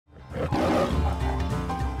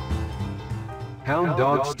Hound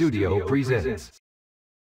Dog Studio presents.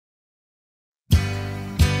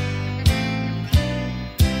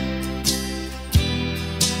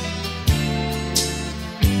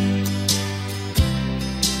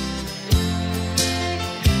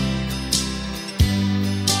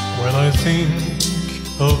 When I think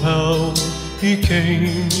of how he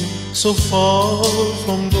came so far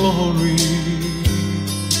from glory,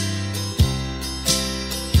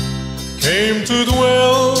 came to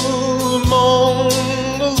dwell among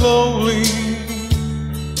the lowly,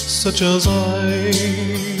 such as I,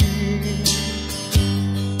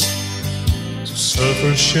 to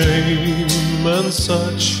suffer shame and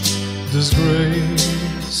such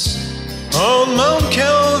disgrace. On Mount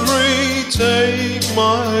Calvary take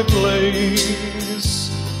my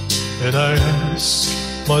place, and I ask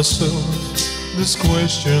myself this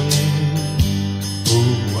question: who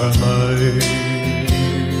am I?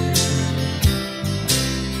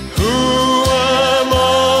 Who am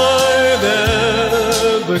I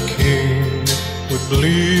that the King would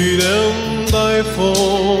bleed and die for?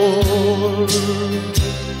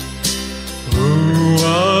 Who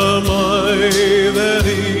am I that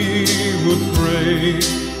he would pray,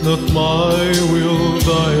 not my will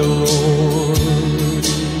thy Lord?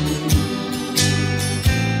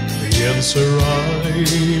 The answer I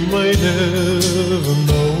may never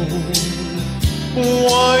know,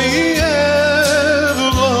 why he ever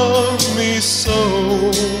loved me so.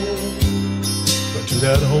 But to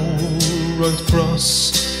that old rugged cross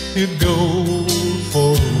he'd go,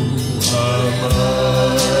 for who am I?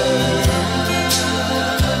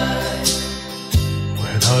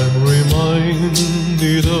 I'm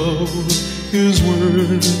reminded of his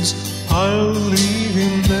words, I'll leave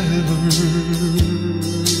him never.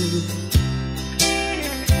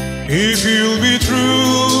 If you'll be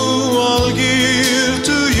true, I'll give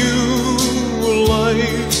to you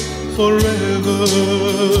life forever.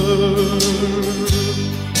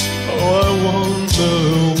 Oh, I wonder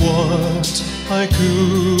what I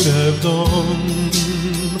could have done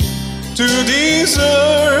to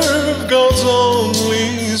deserve God's only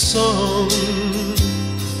Son.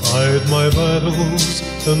 Fight my battles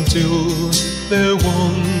until they're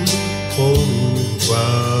won, for who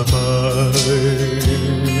am I?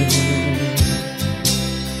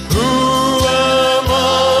 Who am I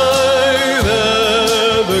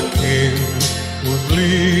that the King would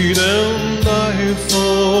bleed and die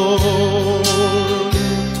for?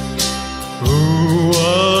 Who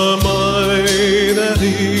am I that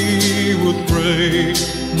he would pray,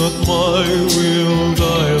 not my will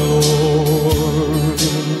thy Lord?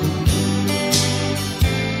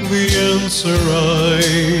 The answer I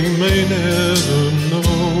may never know,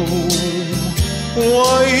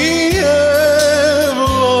 why he ever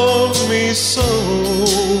loved me so.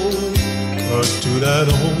 But to that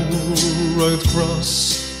old rugged cross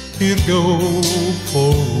he'd go,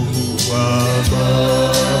 for who am I?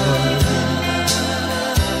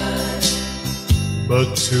 But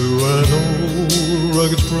to an old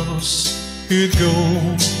rugged cross he'd go,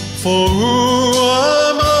 for who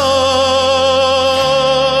am I?